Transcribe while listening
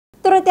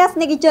ក្រទេស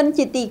និកជន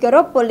ជាទីគោរ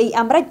ពប៉ូលីស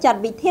អាមេរិកចាត់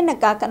វិធាន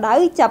ការក្តៅ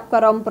ចាប់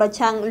ក្រុមប្រ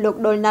ឆាំងលោក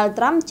ដូណាល់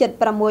ត្រាំជិត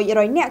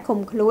600នាក់ឃុំ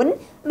ខ្លួន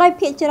ដោយ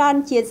ភាគច្រើន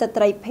ជាស្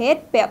ត្រីភេទ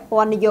ពាក់ព័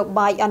ន្ធនយោ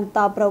បាយអន្ត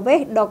រប្រវេស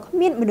ន៍ដ៏គ្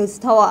មានមនុស្ស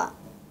ធ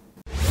ម៌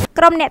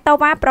ក្រុមអ្នកត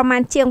វ៉ាប្រមា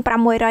ណជាង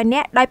600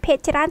នាក់ដោយភាគ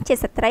ច្រើនជា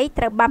ស្ត្រី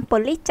ត្រូវបានប៉ូ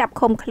លីសចាប់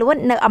ឃុំខ្លួន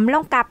នៅអំឡុ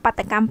ងការបា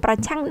តកម្មប្រ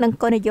ឆាំងនឹង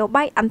គោលនយោ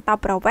បាយអន្តរ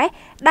ប្រវេសន៍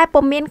ដែល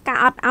ពុំមានការ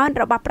អត់ឱន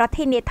របស់ប្រ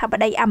ធានាធិប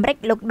តីអាមេរិក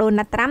លោកដូ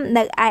ណាល់ត្រាំ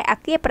នៅឯអ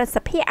គារប្រសិ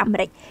ទ្ធភាពអាមេ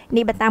រិក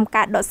នេះបើតាម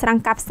ការដកស្រង់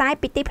ការផ្សាយ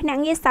ពីទីភ្នាក់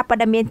ងារសារព័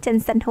ត៌មានចិន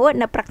សិនហួរ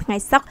នៅព្រឹកថ្ងៃ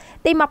សុក្រ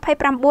ទី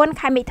29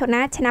ខែមិថុ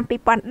នាឆ្នាំ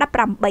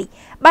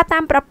2018បើតា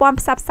មប្រព័ន្ធ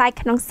ផ្សព្វផ្សាយ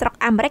ក្នុងស្រុក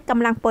អាមេរិកក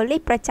ម្លាំងប៉ូលីស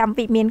ប្រចាំ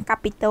វិមានកា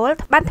ពីតូល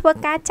បានធ្វើ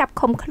ការចាប់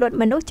ឃុំខ្លួន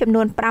មនុស្សចំ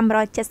នួន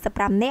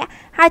575នាក់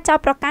ហើយចោទ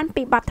ប្រកាន់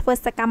ពីបទធ្វើ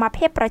សកម្ម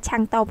ភាពប្រឆាំ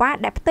ងតវ៉ា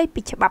ដែលផ្ទុយ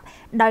ពីច្បាប់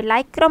ដោយឡែ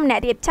កក្រុមអ្នក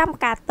រៀបចំ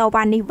ការត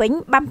វ៉ានេះវិញ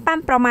បានប៉ា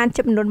ន់ប្រមាណ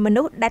ចំនួនម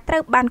នុស្សដែលត្រូ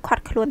វបានឃា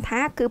ត់ខ្លួនថា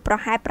គឺប្រ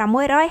ហែល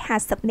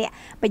650នាក់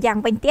ម្យ៉ាង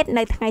វិញទៀត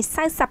នៅថ្ងៃ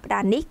សៅរ៍សប្តា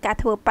ហ៍នេះការ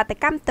ធ្វើបាត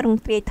កម្មទ្រង់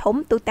ទ្រាយធំ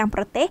ទូទាំង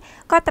ប្រទេស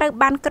ក៏ត្រូវ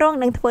បានគ្រោង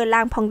នឹងធ្វើ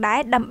ឡើងផងដែរ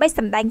ដើម្បីស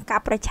ម្ដែងកា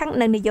រប្រឆាំង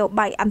នឹងនយោ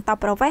បាយអន្តរ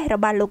ប្រវេសន៍រ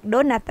បស់លោកដូ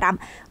ណាល់ត្រាំ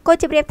ក៏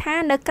ជម្រាបថា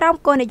នៅក្រោម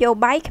គោលនយោ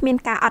បាយគ្មាន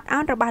ការអត់ឱ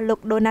នរបស់លោក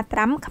ដូណាល់ត្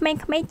រាំក្មេង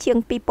ៗជាង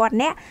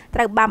2000នាក់ត្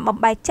រូវបានបំ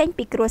បែកចេញ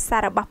ពីគ្រួសា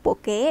ររបស់ពួក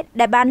គេ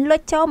ដែលបានលួ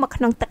ចចូលមក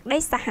ក្នុងទឹកដី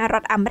សហរ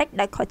ដ្ឋអាមេរិក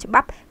ដោយខុសច្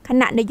បាប់គ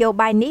ណៈនយោ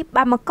បាយនេះ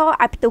បានបង្កឲ្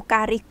យផ្ទុះ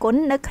ការរិះគន់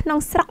នៅក្នុង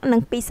ស្រុកនិ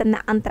ងពីសំណា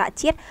ក់អន្តរ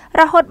ជាតិ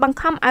រហូតបង្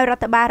ខំឲ្យរ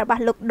ដ្ឋបាលរប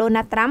ស់លោកដូ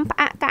ណាល់ត្រាំផ្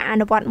អាកការអ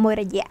នុវត្តមួយ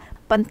រយៈ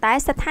ប៉ុន្តែ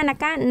ស្ថាន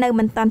ភាពនៅ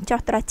មិនទាន់ចុះ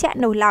ត្រជាក់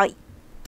នោះឡើយ។